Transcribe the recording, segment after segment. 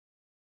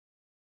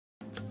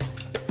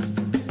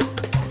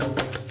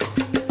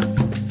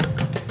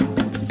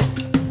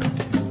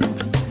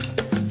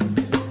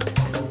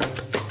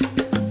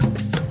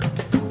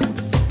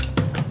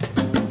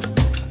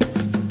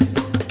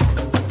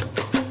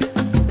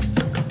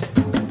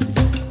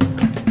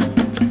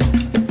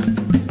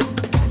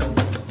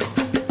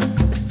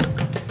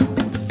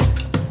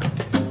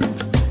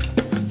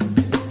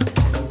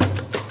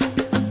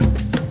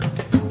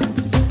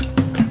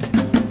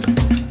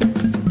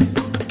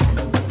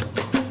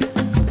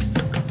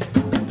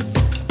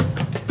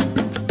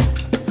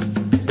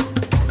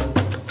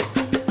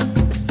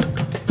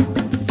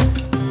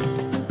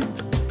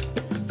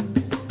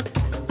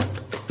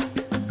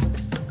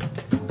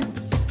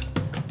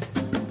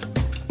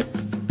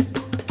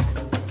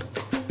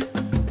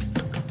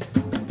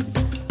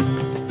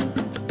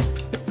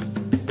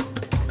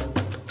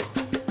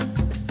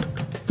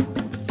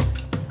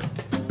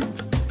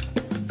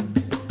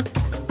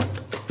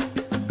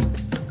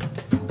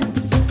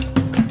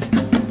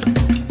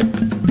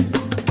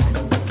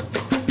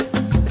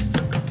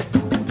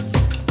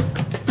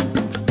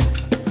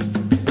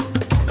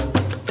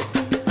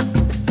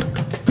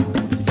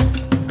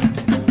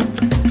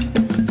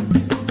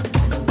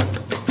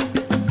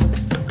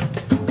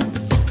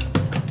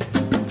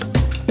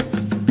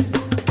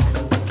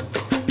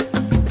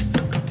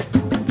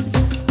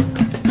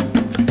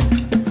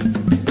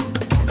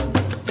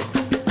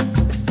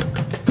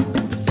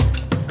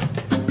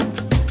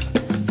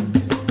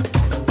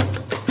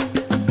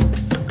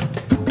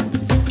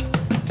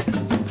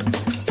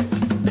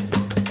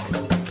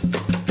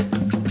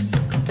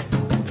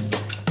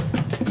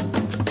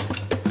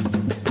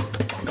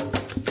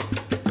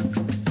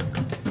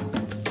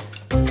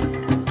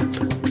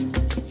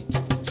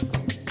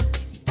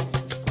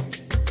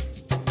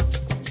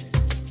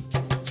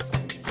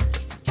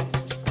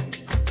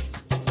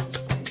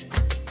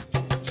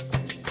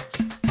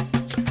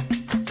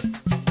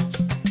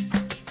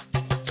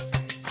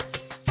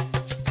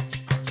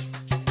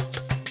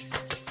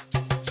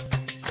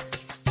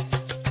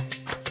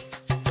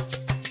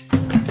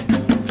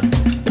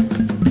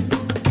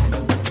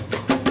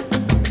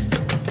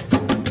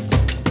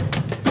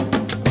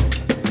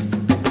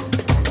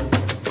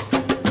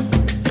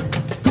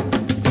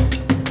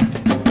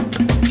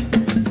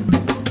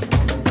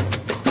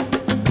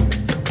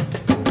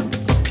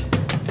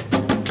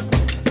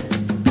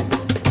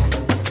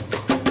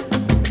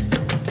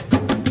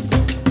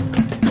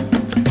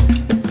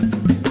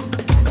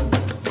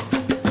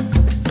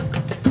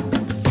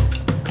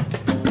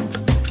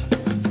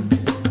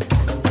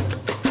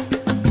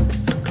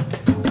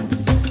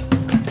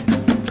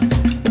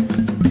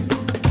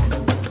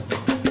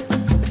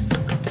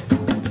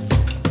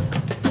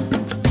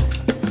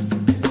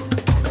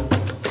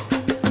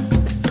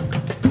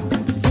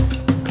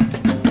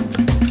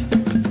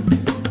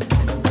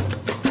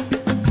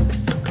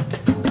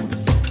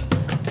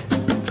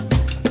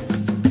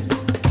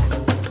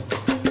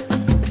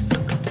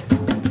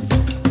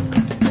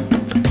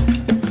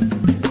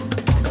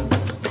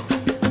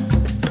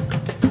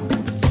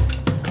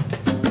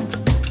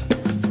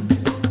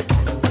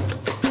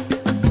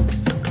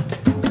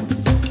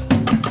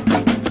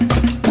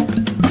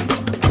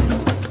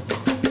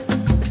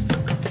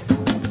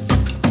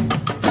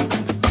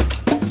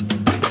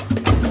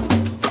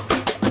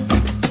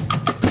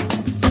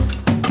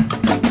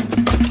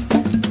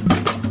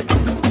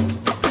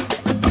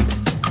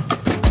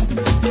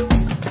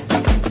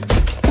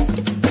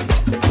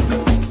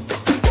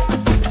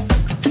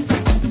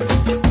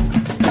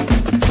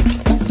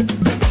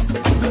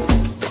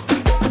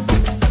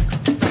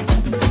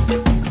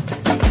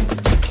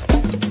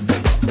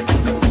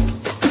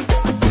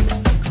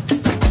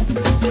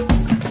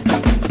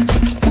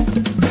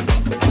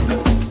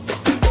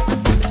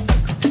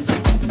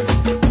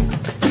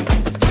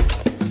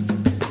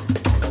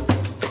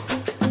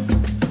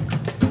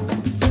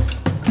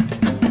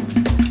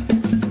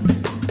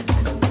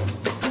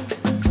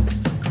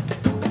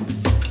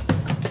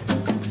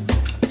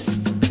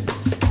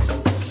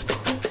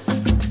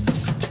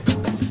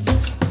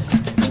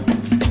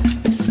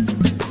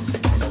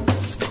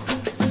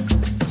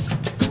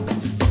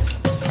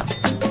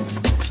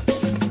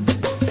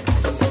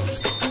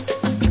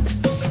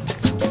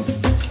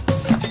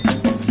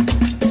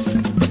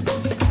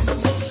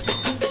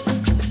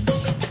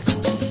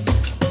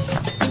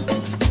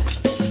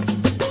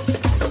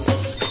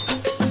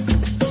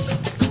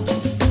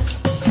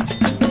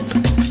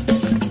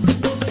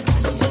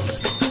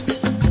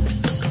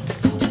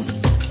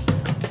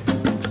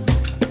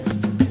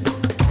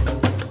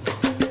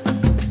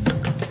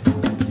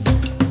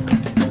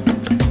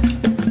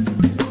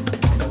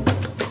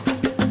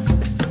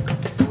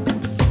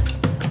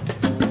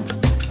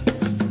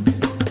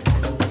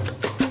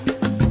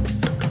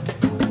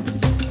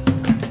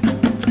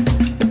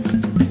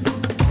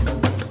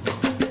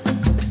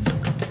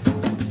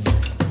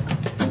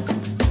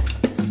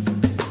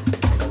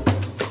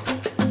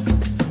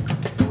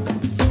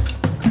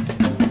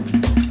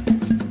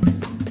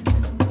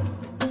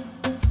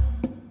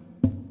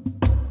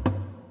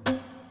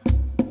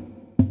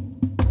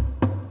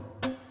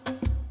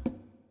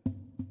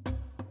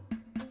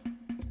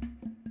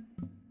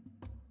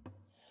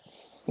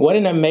What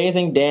an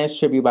amazing dance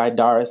tribute by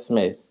Doris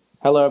Smith.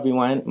 Hello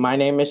everyone, my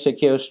name is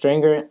Shaquille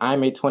Stringer.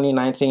 I'm a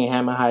 2019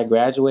 Hammond High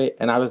graduate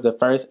and I was the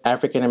first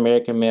African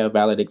American male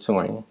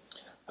valedictorian.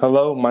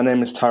 Hello, my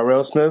name is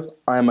Tyrell Smith.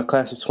 I am a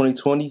class of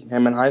 2020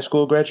 Hammond High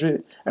School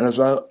graduate and as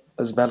well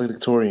as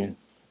valedictorian.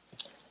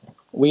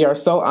 We are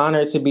so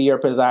honored to be your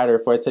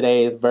presider for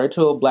today's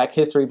virtual Black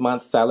History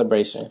Month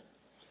celebration.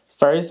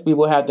 First, we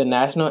will have the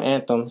national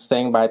anthem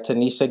sang by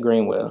Tanisha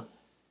Greenwell.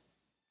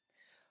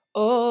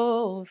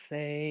 Oh,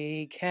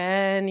 say,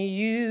 can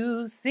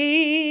you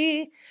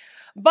see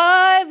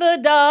by the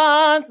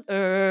dawn's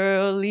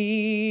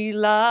early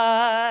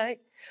light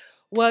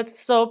what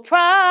so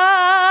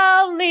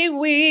proudly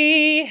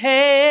we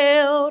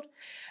hailed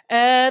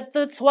at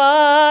the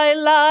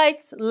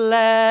twilight's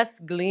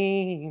last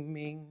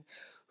gleaming,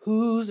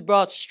 whose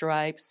broad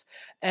stripes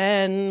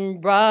and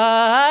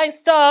bright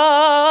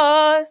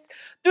stars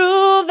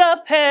through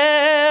the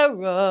perilous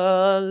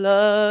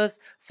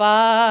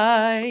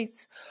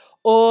fights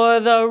o'er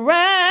the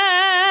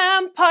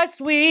ramparts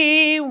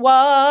we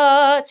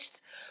watched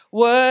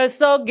were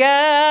so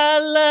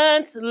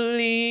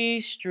gallantly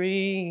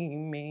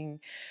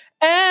streaming,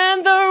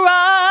 and the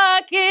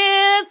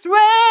rocket's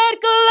red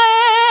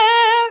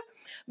glare,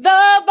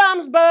 the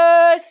bombs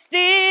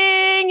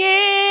bursting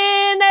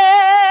in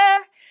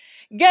air,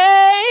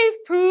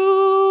 gave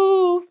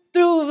proof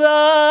through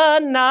the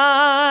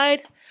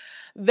night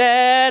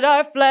that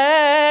our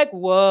flag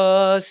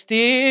was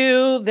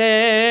still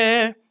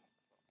there.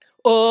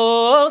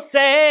 Oh,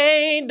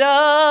 say,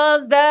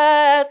 does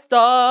that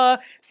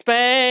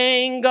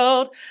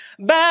star-spangled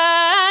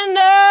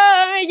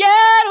banner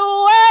yet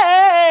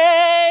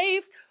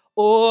wave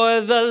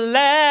o'er the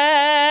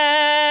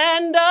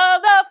land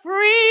of the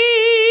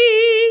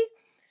free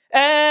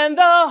and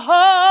the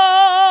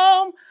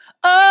home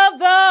of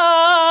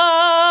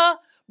the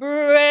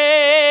brave?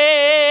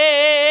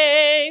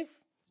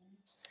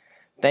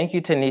 Thank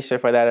you, Tanisha,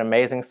 for that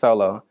amazing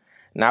solo.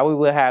 Now we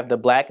will have the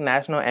Black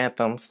National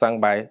Anthem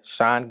sung by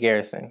Sean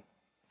Garrison.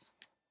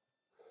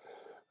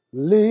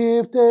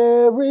 Lift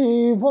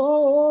every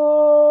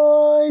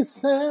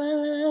voice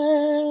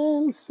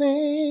and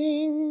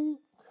sing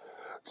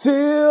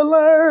till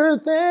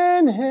earth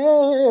and heaven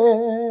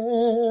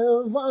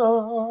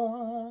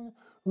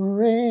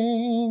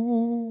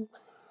ring,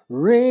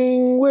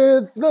 ring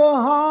with the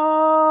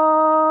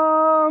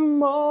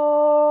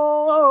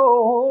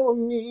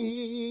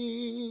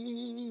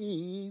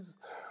harmonies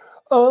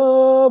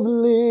of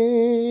liberty.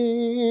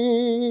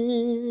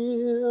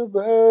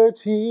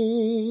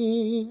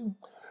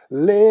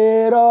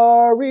 Let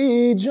our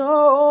rejoicing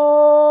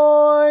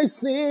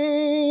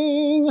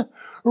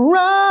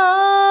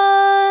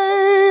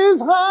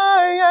rise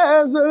high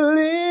as the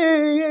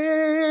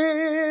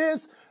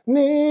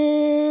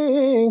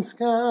listening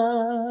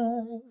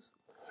skies.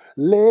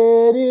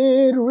 Let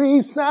it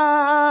resound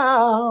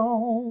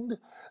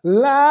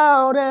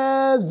loud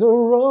as the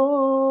rolling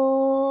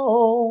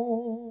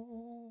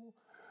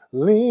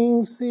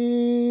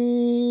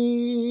sea.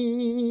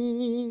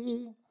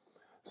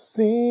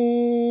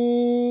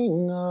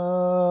 Sing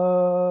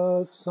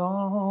a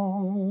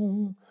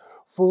song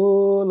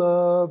full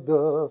of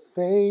the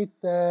faith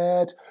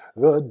that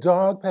the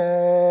dark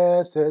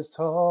past has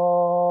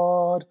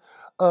taught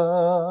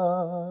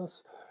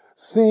us.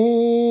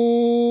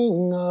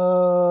 Sing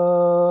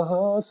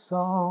a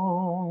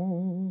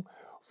song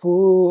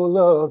full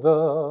of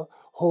the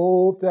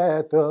hope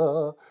that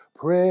the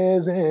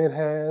present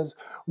has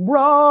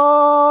brought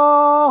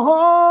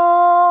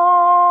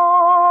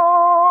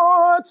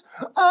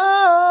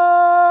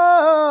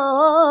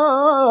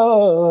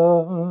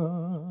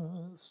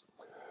us,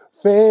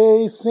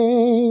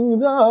 facing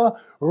the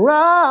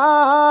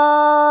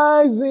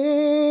rising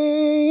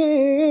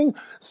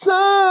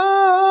sun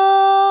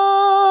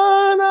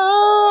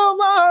of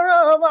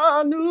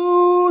our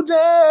new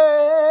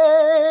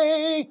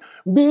day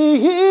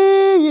begun.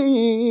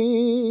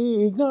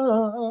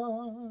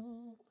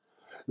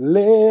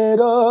 Let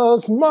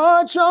us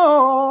march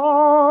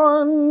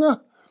on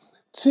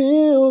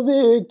till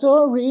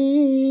victory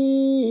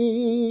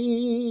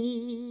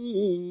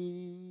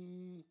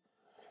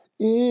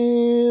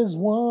is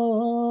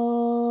won.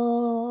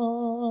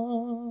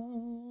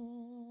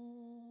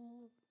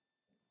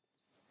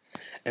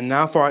 And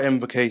now for our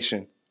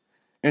invocation.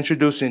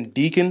 Introducing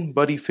Deacon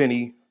Buddy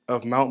Finney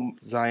of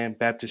Mount Zion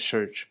Baptist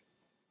Church.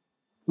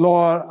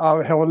 Lord,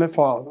 our Heavenly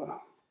Father,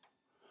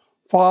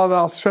 Father,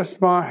 I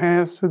stretch my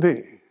hands to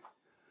Thee.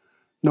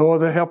 No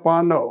other help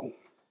I know.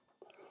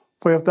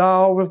 For if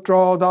Thou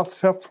withdraw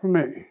Thyself from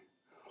me,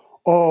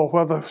 oh,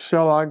 whither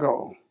shall I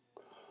go?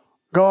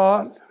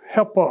 God,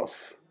 help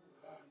us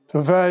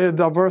to value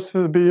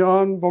diversity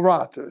beyond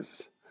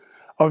varieties,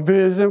 a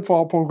vision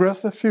for a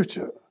progressive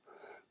future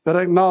that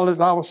acknowledges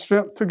our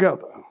strength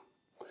together,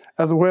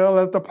 as well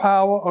as the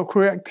power of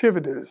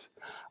creativities,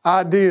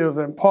 ideas,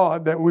 and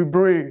part that we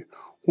bring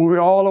when we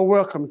all are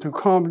welcome to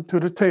come to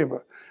the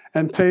table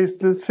and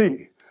taste and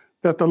see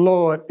that the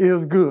Lord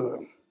is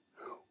good.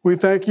 We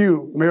thank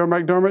you, Mayor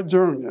McDermott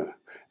Jr.,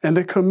 and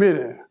the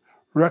committee,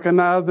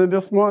 recognizing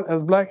this month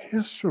as Black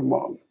History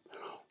Month.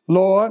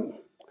 Lord,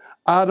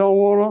 I don't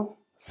want to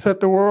set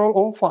the world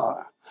on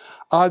fire.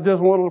 I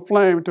just want a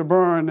flame to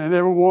burn in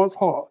everyone's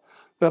heart,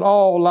 that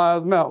all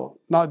lives matter,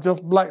 not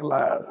just Black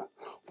lives.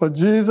 For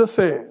Jesus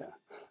said,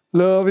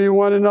 love ye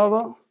one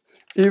another,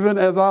 even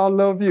as I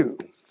love you.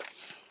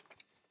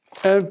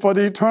 And for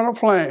the eternal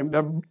flame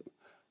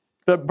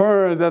that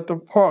burns at the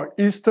park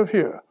east of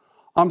here,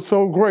 I'm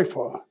so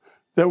grateful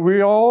that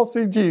we all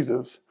see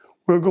Jesus.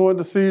 We're going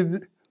to see,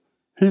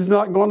 he's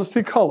not going to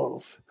see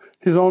colors.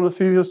 He's going to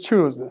see his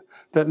children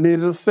that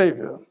needed a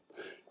Savior,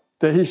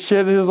 that he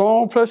shed his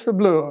own precious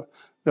blood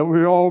that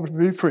we all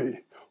be free.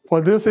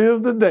 For this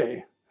is the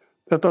day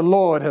that the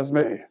Lord has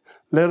made.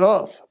 Let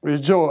us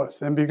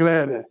rejoice and be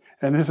glad in it.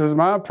 And this is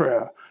my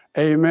prayer.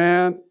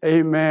 Amen,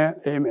 amen,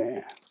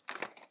 amen.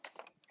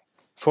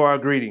 For our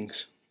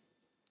greetings,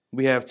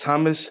 we have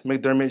Thomas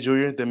McDermott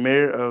Jr., the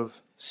mayor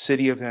of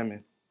City of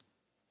Hammond.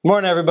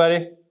 Morning,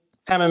 everybody.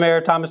 Hammond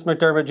Mayor Thomas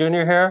McDermott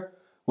Jr. here,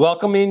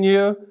 welcoming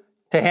you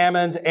to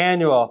Hammond's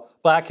annual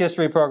Black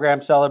History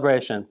Program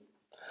celebration.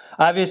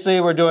 Obviously,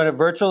 we're doing it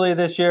virtually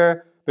this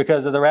year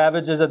because of the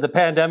ravages of the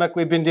pandemic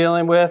we've been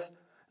dealing with.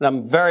 And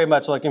I'm very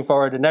much looking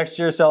forward to next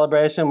year's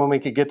celebration when we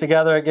could get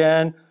together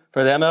again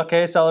for the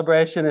MLK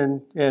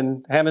celebration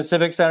in Hammond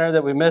Civic Center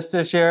that we missed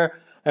this year,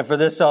 and for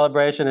this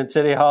celebration in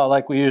City Hall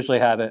like we usually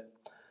have it.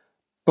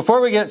 Before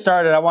we get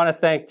started, I want to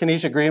thank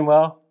Tanisha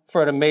Greenwell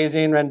for an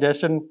amazing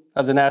rendition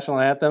of the national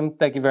anthem.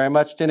 Thank you very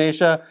much,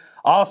 Tanisha.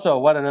 Also,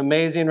 what an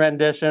amazing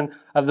rendition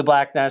of the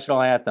Black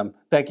National Anthem.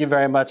 Thank you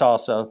very much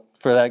also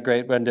for that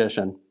great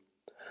rendition.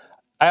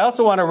 I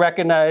also want to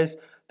recognize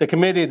the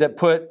committee that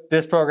put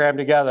this program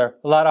together.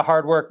 A lot of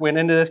hard work went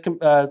into this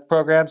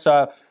program,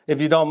 so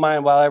if you don't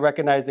mind, while I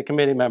recognize the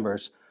committee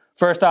members.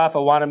 First off,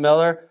 Awana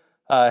Miller,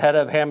 head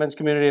of Hammond's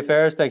Community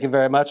Affairs. Thank you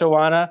very much,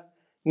 Awana.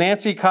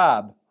 Nancy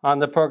Cobb on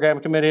the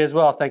program committee as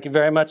well. Thank you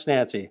very much,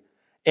 Nancy.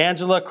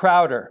 Angela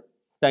Crowder.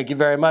 Thank you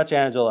very much,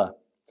 Angela.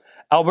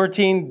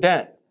 Albertine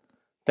Dent.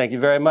 Thank you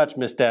very much,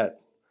 Ms. Dent.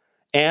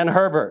 Ann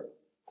Herbert.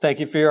 Thank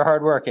you for your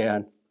hard work,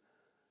 Ann.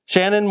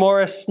 Shannon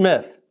Morris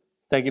Smith.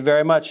 Thank you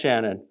very much,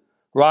 Shannon.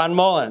 Ron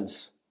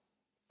Mullins,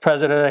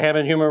 president of the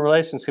Hammond Human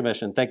Relations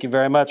Commission. Thank you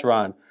very much,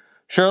 Ron.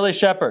 Shirley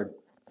Shepard.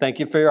 Thank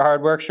you for your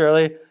hard work,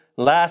 Shirley.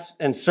 Last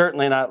and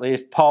certainly not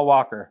least, Paul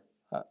Walker.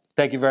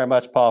 Thank you very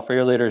much, Paul, for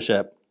your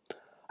leadership.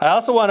 I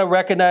also want to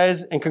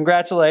recognize and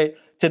congratulate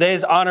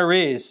today's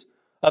honorees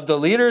of the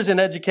Leaders in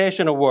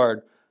Education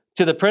Award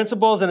to the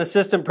principals and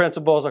assistant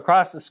principals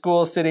across the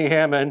school, City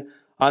Hammond,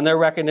 on their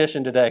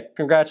recognition today.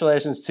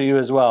 Congratulations to you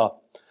as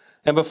well.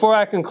 And before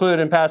I conclude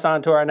and pass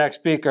on to our next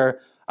speaker,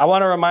 I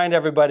want to remind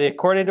everybody,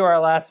 according to our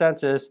last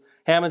census,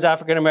 Hammond's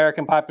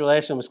African-American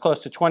population was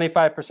close to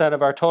 25%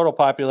 of our total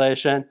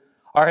population.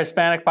 Our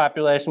Hispanic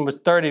population was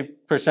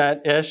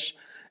 30%-ish,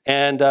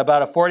 and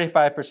about a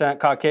 45%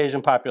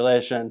 Caucasian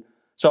population.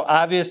 So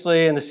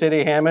obviously in the city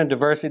of Hammond,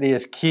 diversity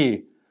is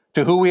key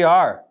to who we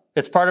are.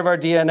 It's part of our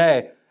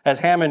DNA as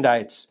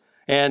Hammondites.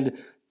 And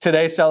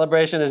today's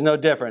celebration is no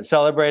different.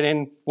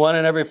 Celebrating 1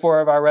 in every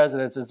 4 of our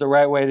residents is the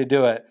right way to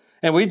do it.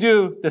 And we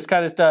do this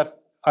kind of stuff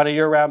on a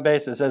year-round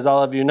basis, as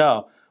all of you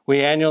know.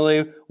 We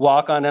annually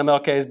walk on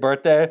MLK's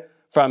birthday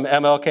from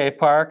MLK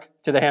Park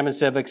to the Hammond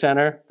Civic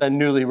Center, the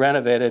newly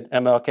renovated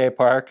MLK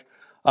Park.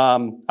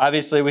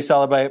 Obviously, we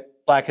celebrate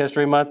Black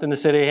History Month in the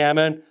city of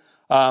Hammond.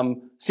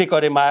 Cinco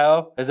de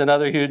Mayo is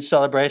another huge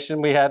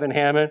celebration we have in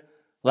Hammond.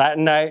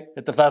 Latin Night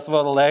at the Festival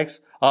of the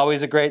Lakes,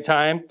 always a great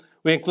time.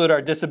 We include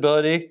our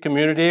disability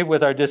community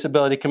with our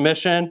Disability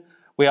Commission.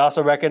 We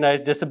also recognize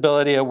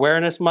Disability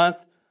Awareness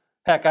Month.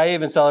 Heck, I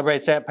even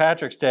celebrate St.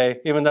 Patrick's Day,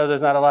 even though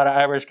there's not a lot of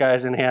Irish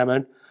guys in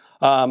Hammond.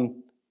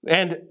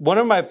 And one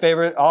of my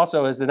favorite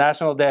also is the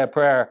National Day of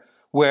Prayer,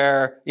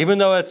 where even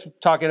though it's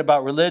talking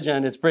about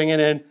religion, it's bringing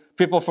in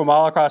people from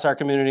all across our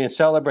community and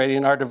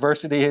celebrating our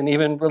diversity and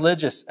even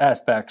religious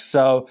aspects.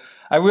 So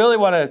I really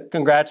want to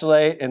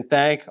congratulate and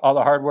thank all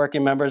the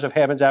hardworking members of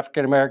Hammond's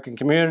African-American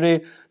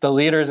community, the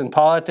leaders in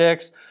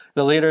politics,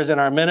 the leaders in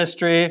our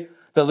ministry,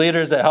 the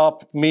leaders that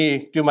helped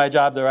me do my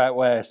job the right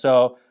way.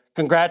 So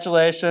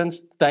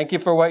congratulations. Thank you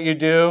for what you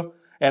do.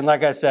 And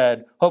like I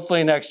said,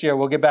 hopefully next year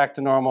we'll get back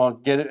to normal,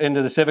 get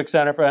into the Civic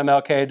Center for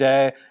MLK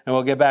Day, and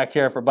we'll get back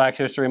here for Black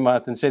History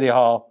Month in City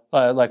Hall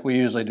like we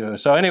usually do.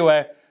 So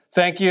anyway,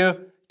 thank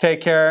you,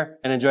 take care,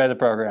 and enjoy the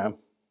program.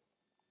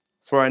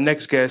 For our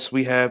next guest,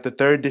 we have the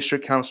 3rd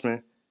District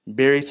Councilman,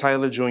 Barry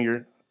Tyler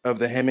Jr. of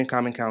the Hammond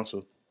Common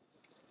Council.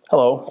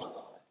 Hello.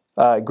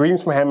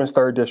 Greetings from Hammond's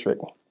 3rd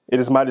District. It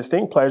is my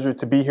distinct pleasure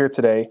to be here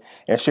today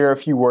and share a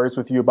few words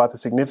with you about the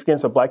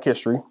significance of Black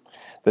history,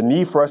 the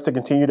need for us to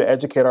continue to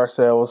educate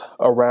ourselves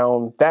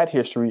around that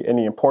history, and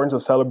the importance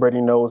of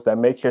celebrating those that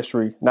make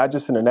history, not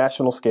just in a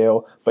national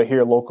scale, but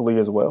here locally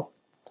as well.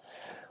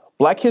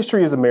 Black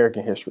history is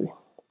American history,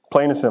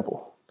 plain and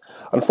simple.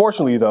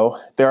 Unfortunately, though,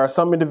 there are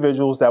some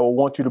individuals that will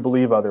want you to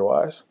believe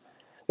otherwise.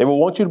 They will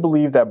want you to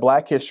believe that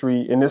Black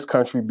history in this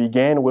country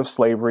began with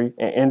slavery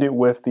and ended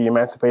with the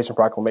Emancipation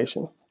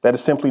Proclamation. That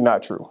is simply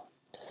not true.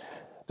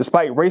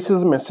 Despite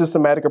racism and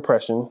systematic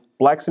oppression,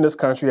 blacks in this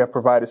country have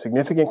provided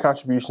significant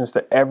contributions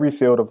to every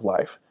field of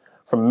life,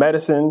 from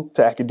medicine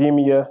to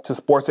academia to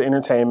sports and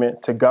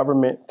entertainment to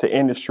government to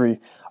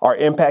industry. Our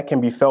impact can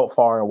be felt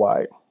far and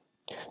wide.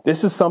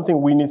 This is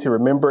something we need to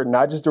remember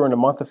not just during the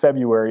month of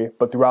February,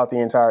 but throughout the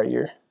entire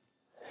year.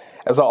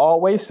 As I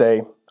always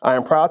say, I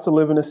am proud to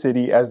live in a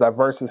city as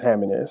diverse as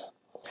Hammond is,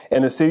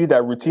 and a city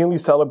that routinely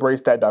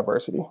celebrates that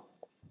diversity.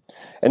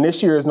 And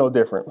this year is no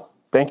different.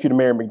 Thank you to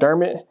Mayor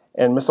McDermott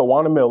and Ms.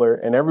 Awana Miller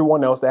and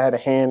everyone else that had a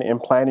hand in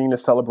planning the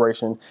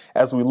celebration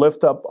as we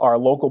lift up our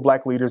local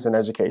black leaders in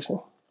education.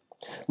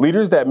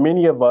 Leaders that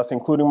many of us,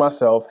 including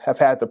myself, have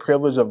had the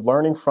privilege of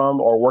learning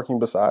from or working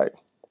beside.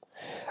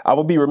 I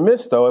would be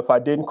remiss, though, if I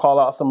didn't call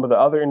out some of the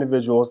other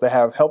individuals that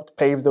have helped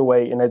pave the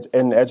way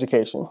in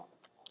education.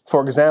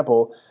 For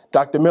example,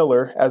 Dr.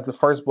 Miller as the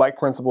first black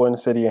principal in the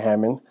city of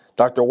Hammond,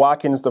 Dr.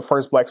 Watkins, the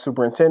first black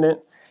superintendent,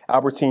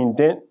 Albertine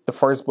Dent, the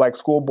first black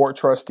school board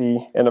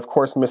trustee, and of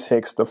course, Ms.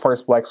 Hicks, the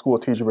first black school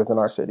teacher within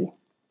our city.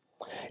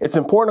 It's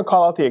important to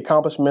call out the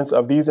accomplishments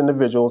of these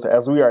individuals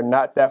as we are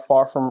not that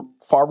far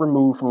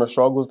removed from the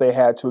struggles they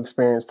had to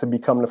experience to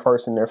become the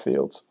first in their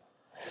fields.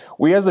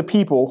 We as a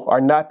people are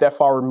not that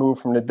far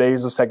removed from the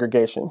days of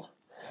segregation.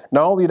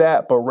 Not only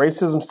that, but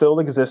racism still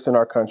exists in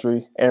our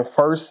country, and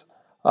firsts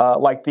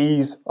like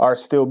these are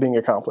still being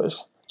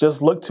accomplished.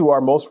 Just look to our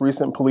most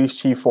recent police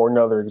chief for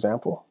another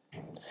example.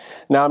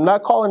 Now, I'm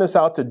not calling this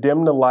out to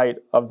dim the light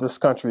of this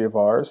country of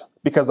ours,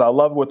 because I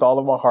love it with all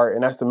of my heart,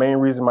 and that's the main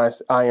reason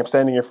I am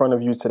standing in front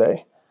of you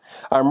today.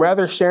 I'm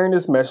rather sharing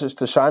this message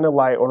to shine a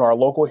light on our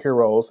local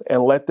heroes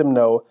and let them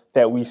know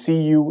that we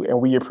see you and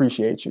we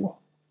appreciate you.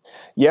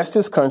 Yes,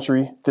 this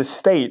country, this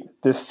state,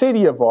 this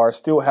city of ours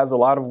still has a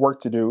lot of work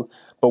to do,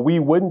 but we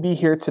wouldn't be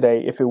here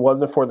today if it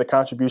wasn't for the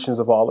contributions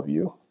of all of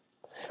you.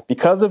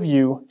 Because of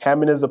you,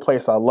 Hammond is a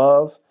place I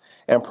love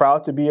and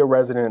proud to be a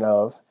resident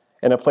of,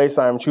 and a place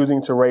I am choosing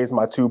to raise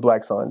my 2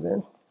 black sons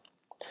in.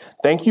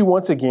 Thank you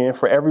once again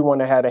for everyone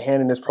that had a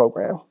hand in this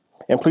program.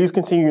 And please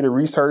continue to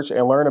research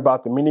and learn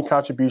about the many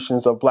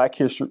contributions of black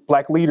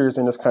leaders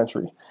in this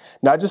country,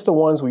 not just the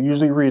ones we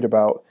usually read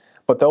about,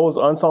 but those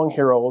unsung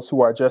heroes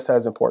who are just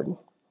as important.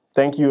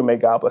 Thank you, and may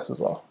God bless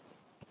us all.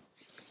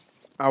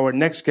 Our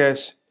next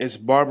guest is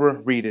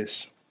Barbara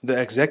Reedus,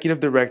 the Executive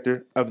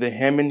Director of the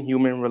Hammond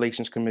Human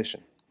Relations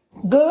Commission.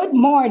 Good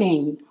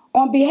morning.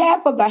 On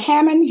behalf of the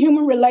Hammond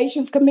Human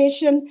Relations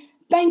Commission,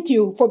 thank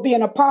you for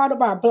being a part of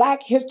our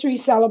Black History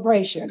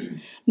celebration.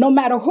 No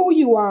matter who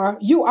you are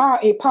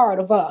a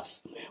part of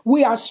us.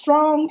 We are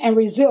strong and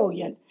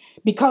resilient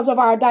because of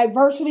our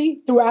diversity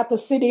throughout the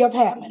city of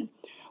Hammond,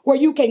 where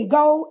you can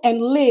go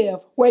and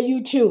live where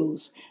you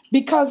choose.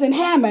 Because in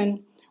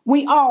Hammond,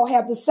 we all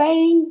have the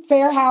same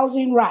fair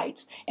housing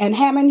rights, and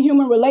Hammond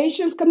Human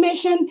Relations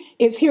Commission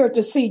is here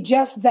to see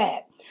just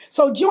that.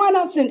 So join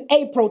us in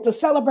April to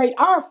celebrate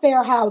our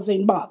Fair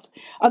Housing Month.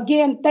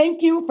 Again,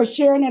 thank you for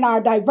sharing in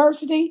our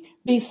diversity.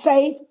 Be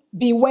safe,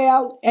 be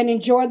well, and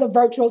enjoy the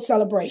virtual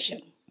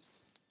celebration.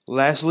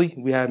 Lastly,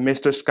 we have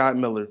Mr. Scott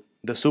Miller,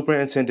 the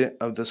Superintendent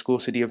of the School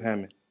City of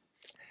Hammond.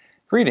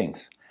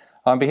 Greetings.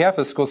 On behalf of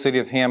the School City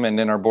of Hammond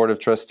and our Board of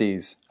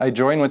Trustees, I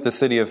join with the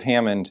City of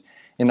Hammond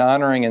in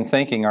honoring and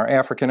thanking our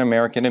African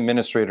American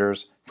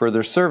administrators for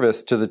their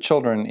service to the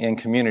children and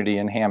community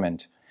in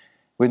Hammond.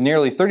 With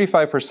nearly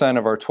 35%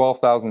 of our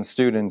 12,000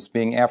 students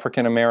being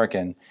African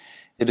American,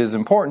 it is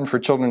important for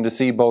children to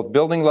see both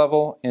building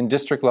level and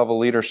district level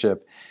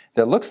leadership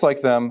that looks like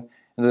them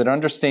and that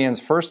understands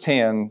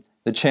firsthand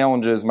the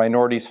challenges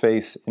minorities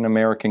face in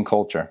American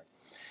culture.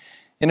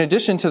 In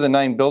addition to the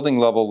 9 building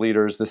level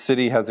leaders the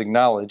city has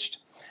acknowledged,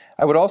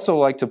 I would also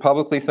like to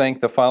publicly thank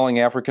the following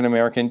African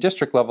American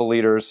district level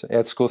leaders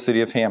at School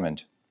City of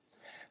Hammond.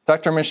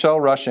 Dr. Michelle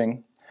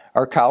Rushing,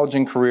 our College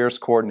and Careers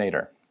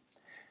Coordinator.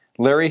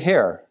 Larry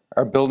Hare,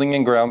 our Building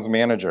and Grounds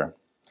Manager.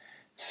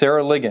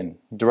 Sarah Ligon,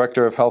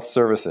 Director of Health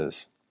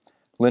Services.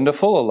 Linda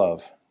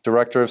Fullalove,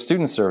 Director of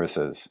Student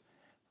Services.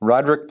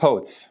 Roderick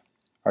Potes,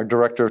 our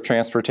Director of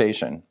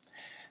Transportation.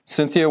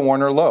 Cynthia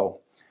Warner-Lowe,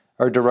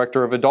 our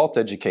Director of Adult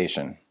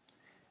Education.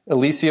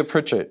 Alicia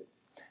Pritchett,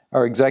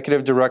 our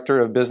Executive Director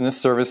of Business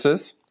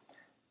Services.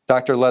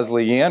 Dr.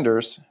 Leslie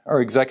Yanders,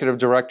 our Executive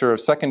Director of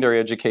Secondary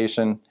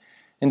Education.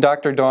 And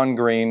Dr. Dawn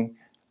Green,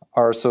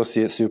 our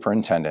Associate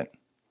Superintendent.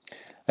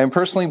 I am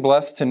personally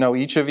blessed to know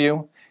each of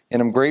you,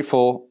 and I'm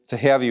grateful to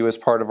have you as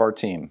part of our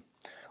team.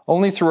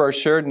 Only through our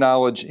shared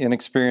knowledge and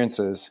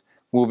experiences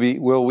will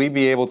we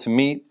be able to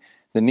meet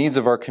the needs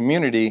of our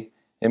community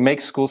and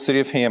make School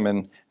City of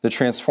Hammond the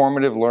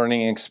transformative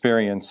learning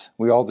experience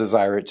we all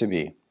desire it to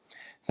be.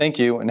 Thank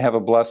you, and have a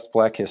blessed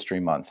Black History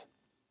Month.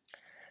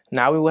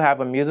 Now we will have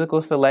a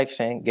musical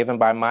selection given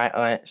by my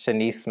aunt,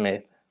 Shanice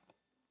Smith.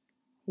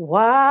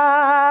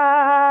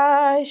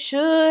 Why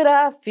should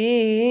I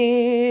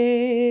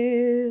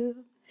feel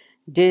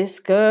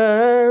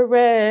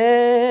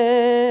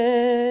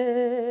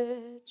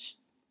discouraged?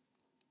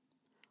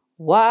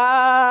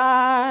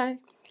 Why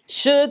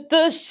should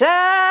the shadows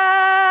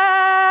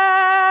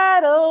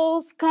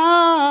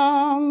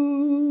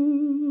come?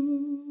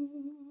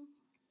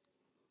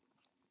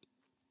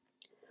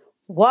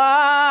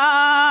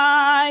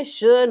 Why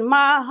should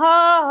my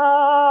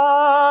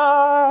heart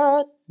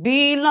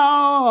be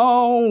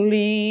lonely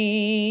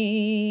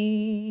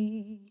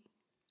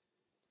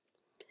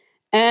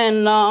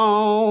and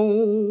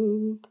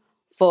long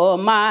for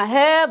my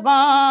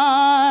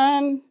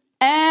heaven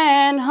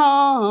and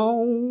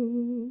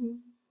home?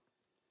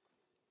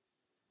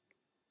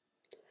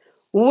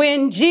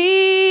 When Jesus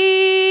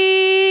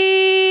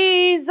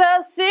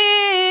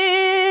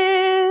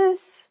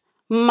is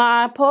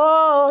my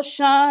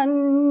portion,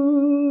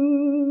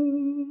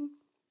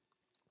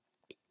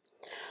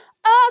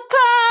 a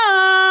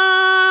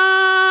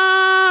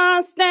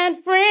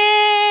constant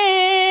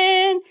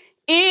friend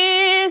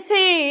is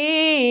he.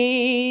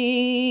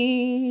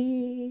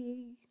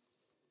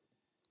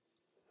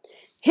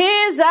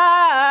 His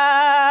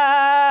eye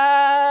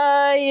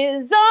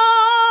is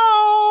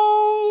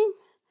on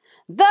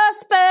the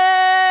sparrow,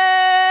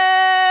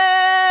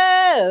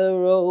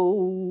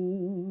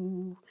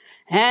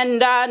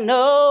 and I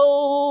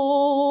know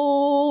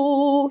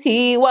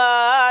he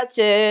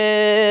watches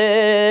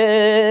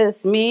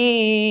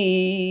me.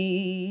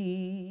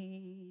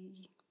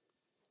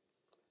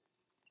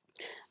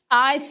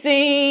 I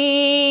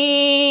sing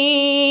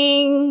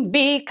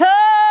because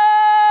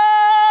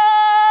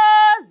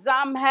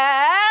I'm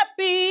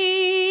happy.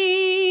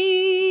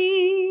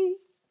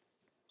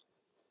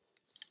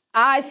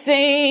 I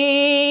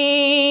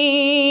sing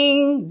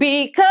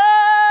because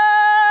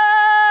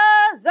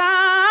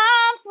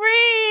I'm free.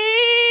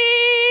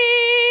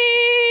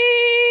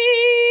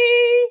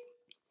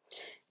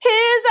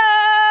 His eye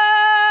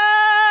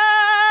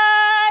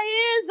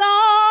is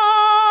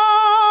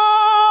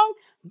on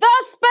the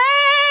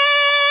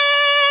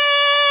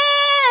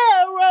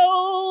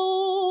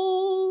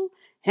sparrow,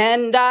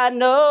 and I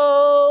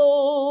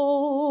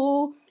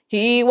know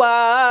he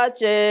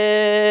watches.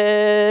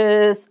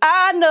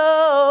 I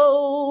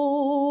know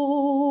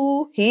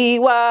he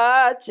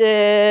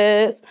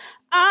watches.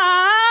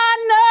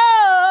 I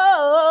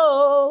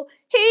know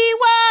he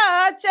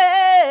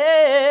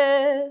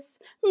watches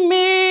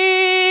me.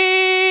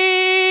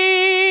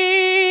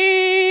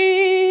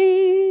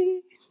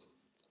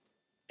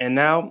 And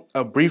now,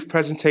 a brief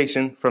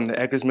presentation from the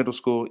Eggers Middle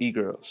School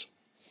E-Girls.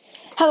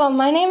 Hello,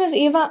 my name is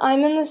Eva.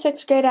 I'm in the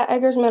 6th grade at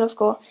Eggers Middle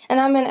School, and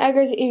I'm an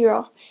Eggers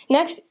E-Girl.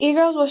 Next,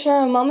 E-Girls will share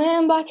a moment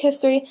in Black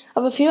history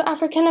of a few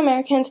African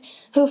Americans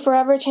who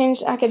forever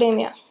changed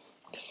academia.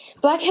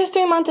 Black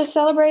History Month is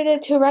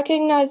celebrated to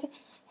recognize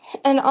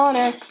and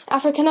honor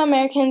African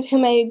Americans who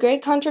made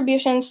great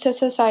contributions to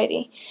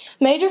society.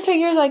 Major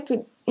figures like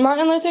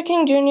Martin Luther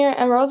King Jr.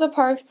 and Rosa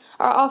Parks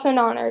are often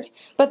honored,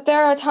 but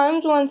there are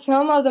times when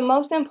some of the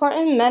most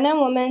important men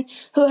and women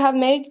who have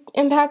made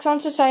impacts on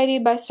society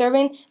by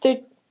serving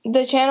the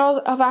channels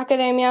of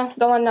academia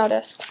go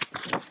unnoticed.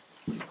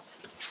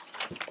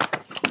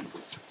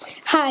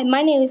 Hi,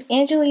 my name is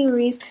Angela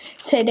Ruiz.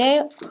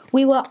 Today,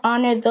 we will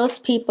honor those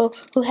people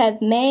who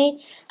have made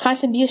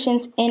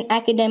contributions in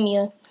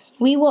academia.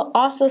 We will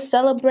also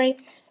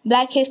celebrate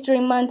Black History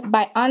Month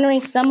by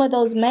honoring some of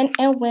those men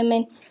and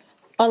women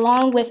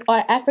along with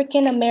our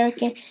African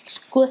American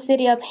School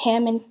City of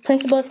Hammond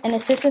principals and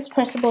assistant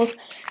principals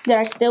that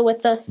are still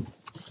with us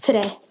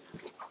today.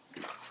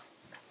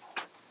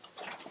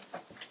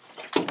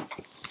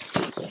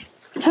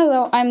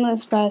 Hello, I'm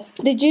Lisbeth.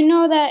 Did you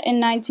know that in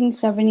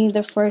 1970,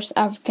 the first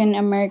African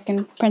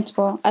American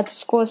principal at the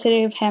School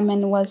City of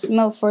Hammond was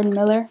Milford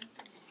Miller?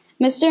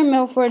 Mr.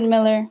 Milford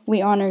Miller,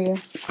 we honor you.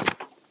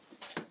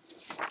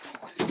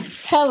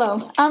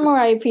 Hello, I'm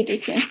Mariah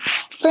Peterson.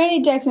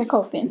 Franny Jackson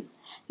Copeland,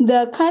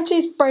 the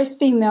country's first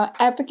female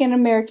African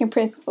American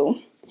principal.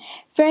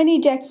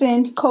 Franny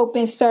Jackson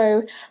Copeland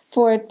served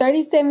for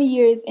 37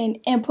 years and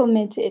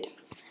implemented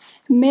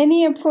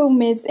many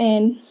improvements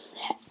in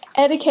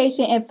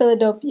education in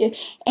Philadelphia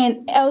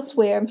and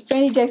elsewhere.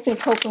 Franny Jackson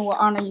Copeland will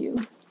honor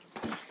you.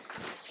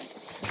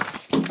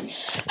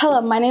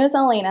 Hello, my name is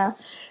Elena.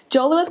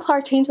 Joe Louis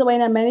Clark changed the way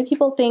that many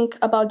people think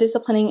about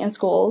disciplining in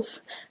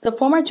schools. The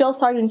former drill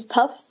sergeant's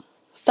tough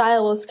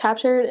style was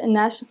captured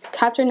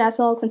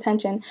national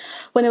attention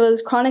when it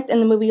was chronicled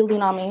in the movie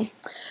Lean On Me.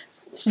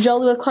 Joe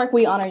Louis Clark,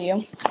 we honor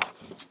you.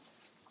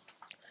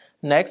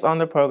 Next on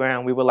the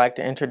program, we would like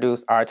to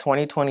introduce our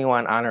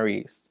 2021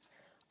 honorees.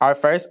 Our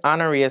first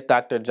honoree is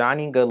Dr.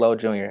 Johnny Goodlow,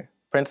 Jr.,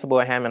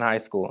 principal at Hammond High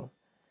School.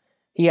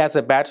 He has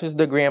a bachelor's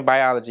degree in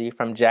biology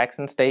from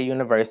Jackson State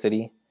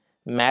University,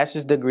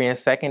 master's degree in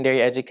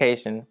secondary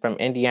education from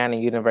Indiana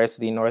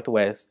University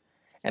Northwest,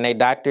 and a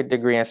doctorate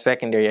degree in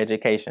secondary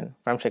education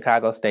from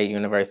Chicago State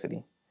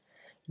University.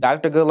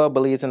 Dr. Goodlow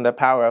believes in the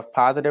power of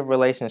positive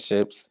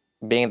relationships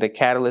being the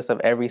catalyst of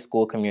every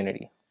school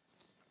community.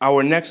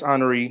 Our next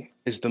honoree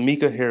is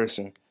Damika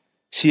Harrison.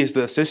 She is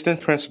the assistant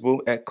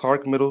principal at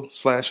Clark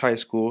Middle/High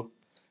School.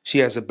 She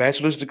has a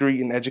bachelor's degree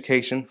in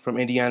education from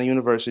Indiana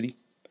University.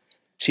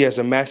 She has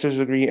a master's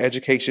degree in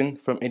education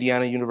from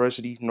Indiana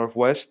University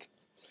Northwest,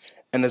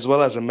 and as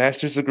well as a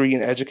master's degree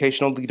in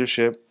educational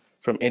leadership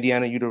from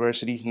Indiana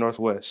University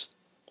Northwest.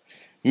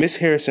 Ms.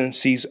 Harrison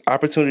sees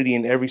opportunity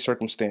in every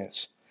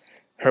circumstance.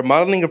 Her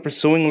modeling of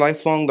pursuing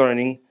lifelong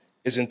learning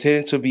is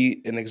intended to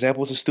be an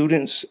example to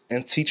students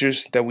and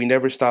teachers that we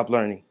never stop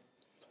learning.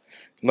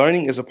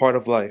 Learning is a part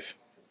of life.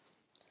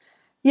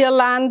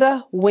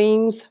 Yolanda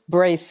Weems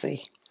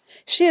Bracey.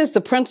 She is the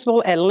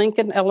principal at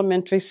Lincoln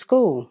Elementary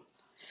School.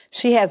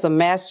 She has a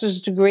master's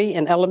degree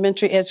in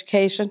elementary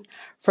education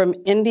from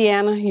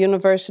Indiana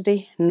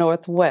University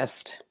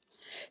Northwest.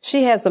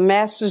 She has a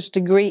master's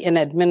degree in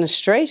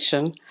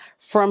administration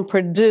from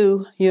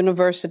Purdue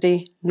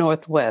University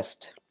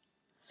Northwest.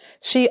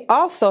 She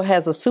also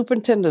has a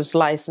superintendent's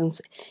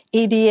license,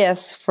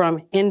 EDS,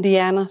 from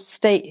Indiana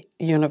State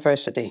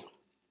University.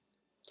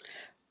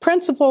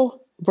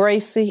 Principal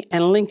Bracey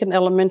and Lincoln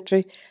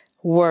Elementary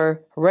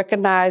were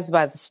recognized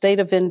by the state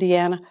of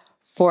Indiana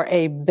for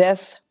a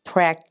best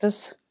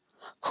practice,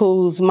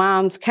 Cool's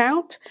Moms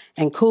Count,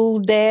 and Cool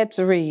Dads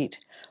Read,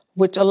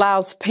 which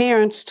allows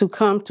parents to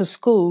come to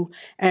school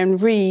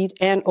and read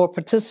and or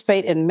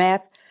participate in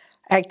math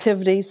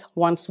activities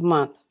once a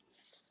month.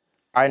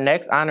 Our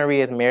next honoree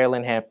is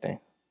Marilyn Hampton,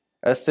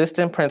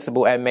 assistant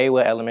principal at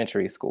Maywood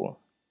Elementary School.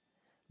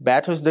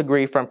 Bachelor's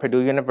degree from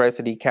Purdue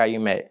University,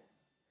 Calumet.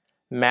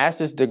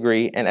 Master's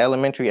degree in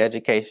elementary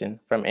education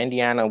from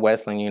Indiana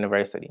Wesleyan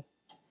University.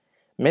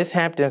 Ms.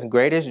 Hampton's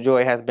greatest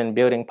joy has been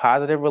building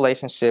positive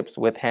relationships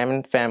with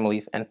Hammond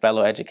families and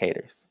fellow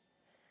educators.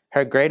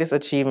 Her greatest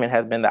achievement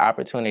has been the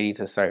opportunity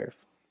to serve.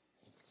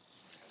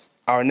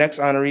 Our next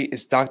honoree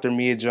is Dr.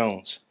 Mia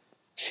Jones.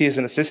 She is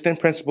an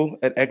assistant principal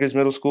at Eggers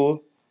Middle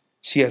School.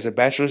 She has a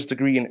bachelor's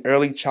degree in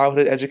early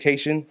childhood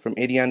education from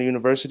Indiana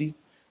University.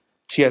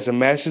 She has a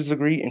master's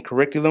degree in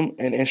curriculum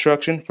and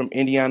instruction from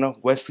Indiana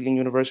Wesleyan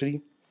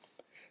University.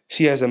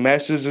 She has a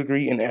master's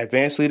degree in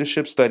advanced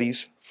leadership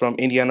studies from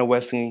Indiana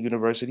Wesleyan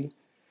University,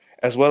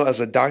 as well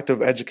as a doctor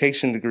of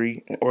education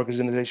degree in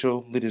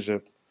organizational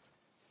leadership.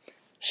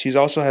 She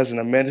also has an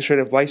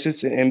administrative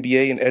license and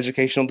MBA in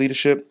educational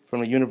leadership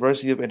from the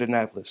University of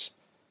Indianapolis.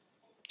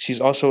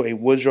 She's also a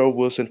Woodrow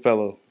Wilson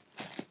Fellow.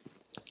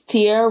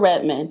 Tierra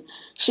Redmond.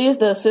 She is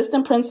the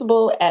assistant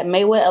principal at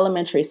Maywood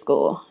Elementary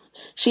School.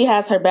 She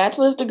has her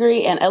bachelor's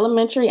degree in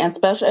elementary and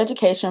special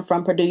education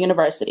from Purdue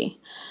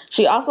University.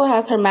 She also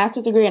has her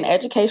master's degree in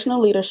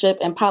educational leadership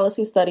and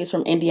policy studies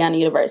from Indiana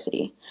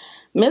University.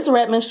 Ms.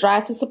 Redmond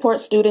strives to support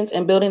students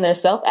in building their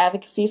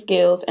self-advocacy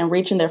skills and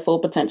reaching their full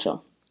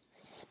potential.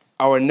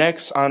 Our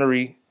next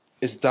honoree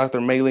is Dr.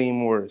 Maylene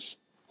Morris.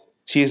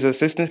 She is the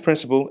assistant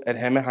principal at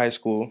Hammond High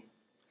School.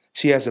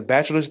 She has a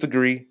bachelor's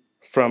degree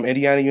from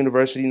Indiana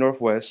University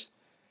Northwest.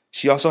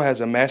 She also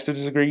has a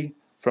master's degree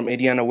from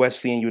Indiana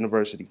Wesleyan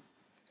University.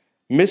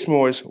 Ms.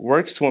 Morris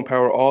works to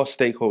empower all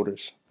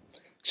stakeholders.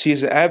 She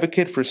is an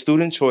advocate for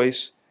student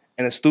choice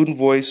and a student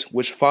voice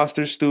which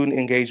fosters student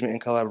engagement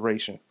and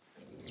collaboration.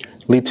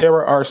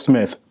 Litera R.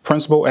 Smith,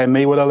 principal at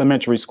Maywood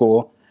Elementary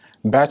School,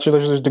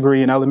 bachelor's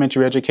degree in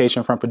elementary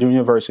education from Purdue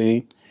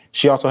University.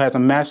 She also has a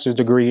master's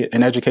degree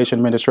in education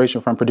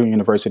administration from Purdue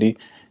University.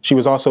 She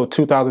was also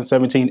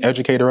 2017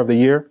 Educator of the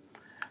Year.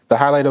 The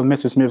highlight of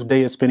Mrs. Smith's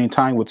day is spending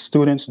time with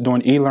students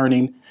doing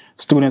e-learning.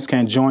 Students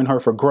can join her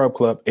for Grub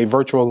Club, a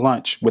virtual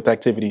lunch with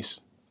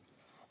activities.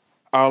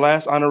 Our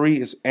last honoree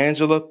is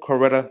Angela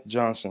Coretta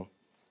Johnson.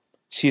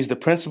 She is the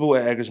principal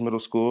at Eggers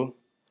Middle School,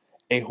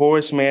 a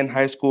Horace Mann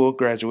High School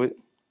graduate,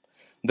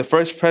 the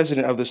first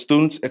president of the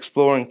Students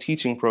Exploring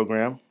Teaching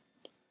program.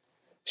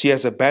 She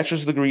has a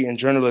bachelor's degree in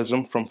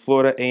journalism from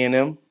Florida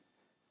A&M,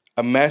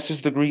 a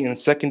master's degree in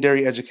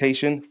secondary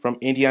education from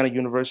Indiana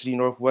University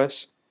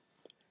Northwest.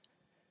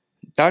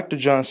 Dr.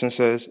 Johnson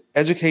says,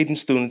 educating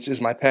students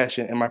is my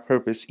passion and my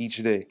purpose each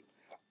day.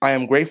 I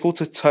am grateful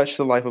to touch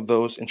the life of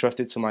those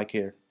entrusted to my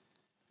care.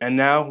 And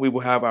now we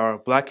will have our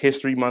Black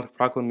History Month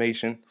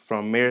proclamation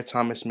from Mayor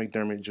Thomas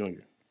McDermott,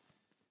 Jr.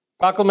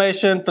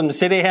 Proclamation from the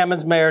City of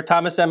Hammond's Mayor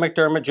Thomas M.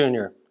 McDermott,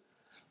 Jr.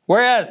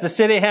 Whereas the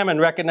City of Hammond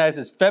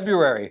recognizes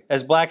February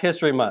as Black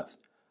History Month,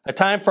 a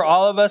time for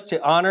all of us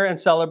to honor and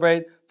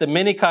celebrate the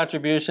many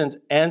contributions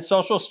and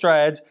social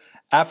strides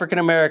African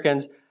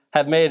Americans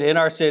have made in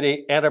our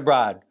city and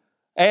abroad.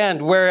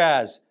 And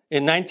whereas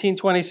in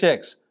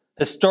 1926,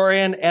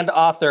 historian and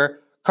author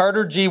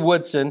Carter G.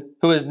 Woodson,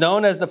 who is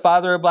known as the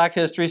father of Black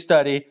history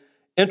study,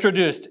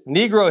 introduced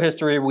Negro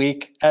History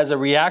Week as a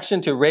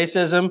reaction to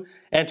racism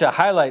and to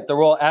highlight the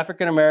role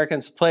African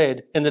Americans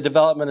played in the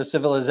development of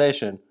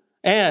civilization.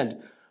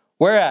 And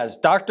whereas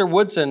Dr.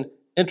 Woodson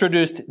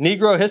introduced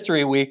Negro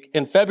History Week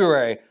in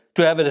February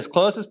to have it as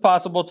close as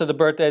possible to the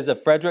birthdays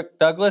of Frederick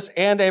Douglass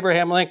and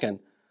Abraham Lincoln.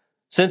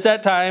 Since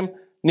that time,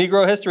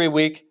 Negro History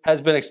Week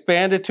has been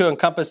expanded to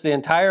encompass the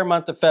entire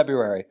month of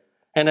February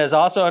and has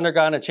also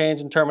undergone a change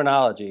in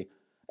terminology.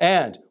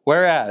 And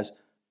whereas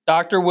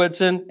Dr.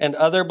 Woodson and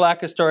other Black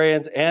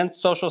historians and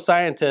social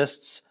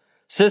scientists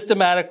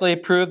systematically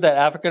proved that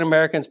African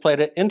Americans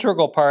played an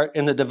integral part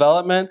in the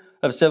development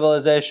of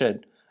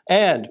civilization.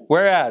 And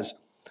whereas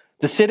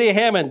the City of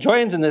Hammond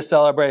joins in this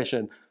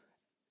celebration,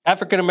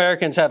 African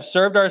Americans have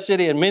served our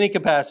city in many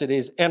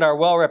capacities and are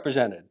well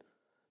represented.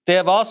 They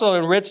have also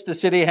enriched the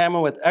City of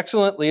Hammond with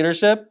excellent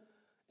leadership,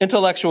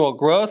 intellectual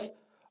growth,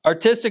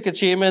 artistic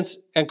achievements,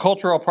 and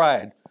cultural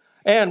pride.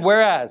 And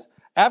whereas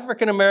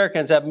African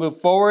Americans have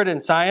moved forward in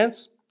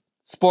science,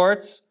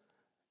 sports,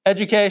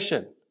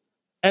 education,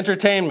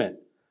 entertainment,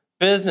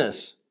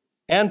 business,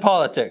 and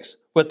politics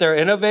with their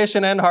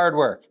innovation and hard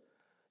work,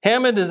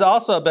 Hammond is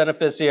also a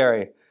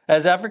beneficiary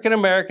as African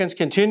Americans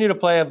continue to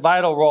play a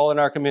vital role in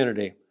our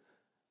community.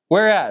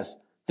 Whereas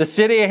the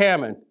City of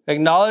Hammond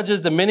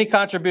acknowledges the many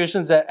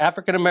contributions that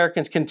African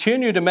Americans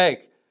continue to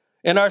make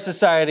in our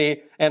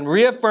society and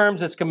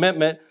reaffirms its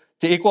commitment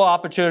to equal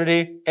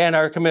opportunity and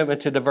our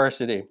commitment to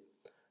diversity.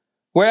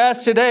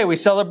 Whereas today we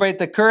celebrate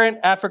the current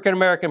African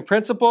American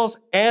principals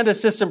and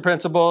assistant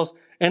principals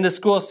in the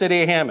school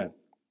city of Hammond.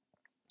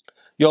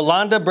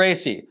 Yolanda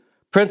Bracey,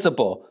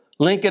 principal,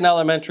 Lincoln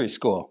Elementary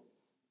School.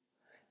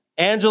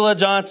 Angela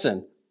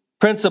Johnson,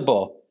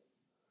 principal,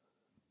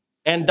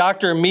 and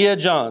Dr. Mia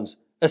Jones,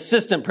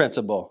 assistant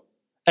principal,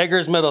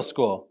 Eggers Middle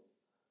School.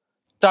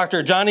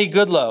 Dr. Johnny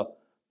Goodlow,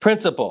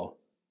 principal,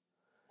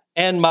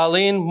 and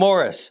Marlene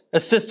Morris,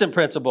 assistant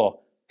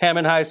principal,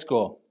 Hammond High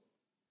School.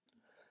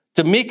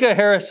 Tamika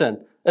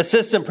Harrison,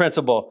 assistant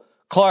principal,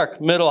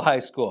 Clark Middle High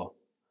School.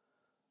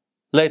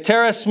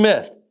 Latera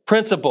Smith,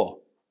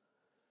 principal.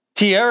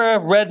 Tiara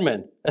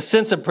Redmond,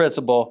 assistant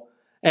principal,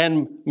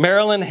 and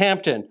Marilyn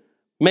Hampton,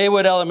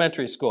 Maywood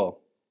Elementary School.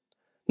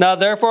 Now,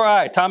 therefore,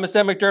 I, Thomas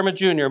M. McDermott,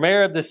 Jr.,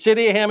 Mayor of the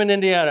City of Hammond,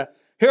 Indiana,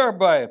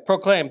 hereby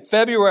proclaim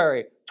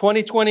February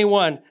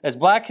 2021 as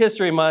Black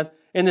History Month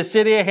in the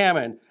City of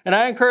Hammond. And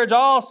I encourage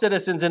all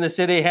citizens in the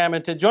City of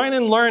Hammond to join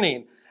in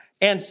learning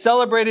and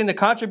celebrating the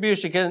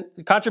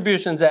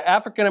contributions that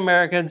African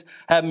Americans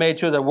have made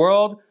to the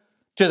world,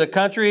 to the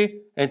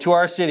country, and to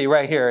our city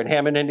right here in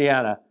Hammond,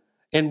 Indiana.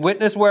 In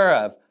witness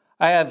whereof,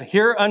 I have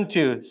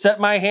hereunto set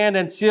my hand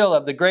and seal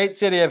of the great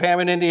city of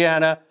Hammond,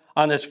 Indiana,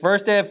 on this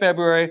first day of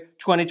February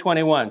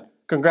 2021.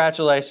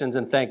 Congratulations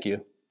and thank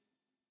you.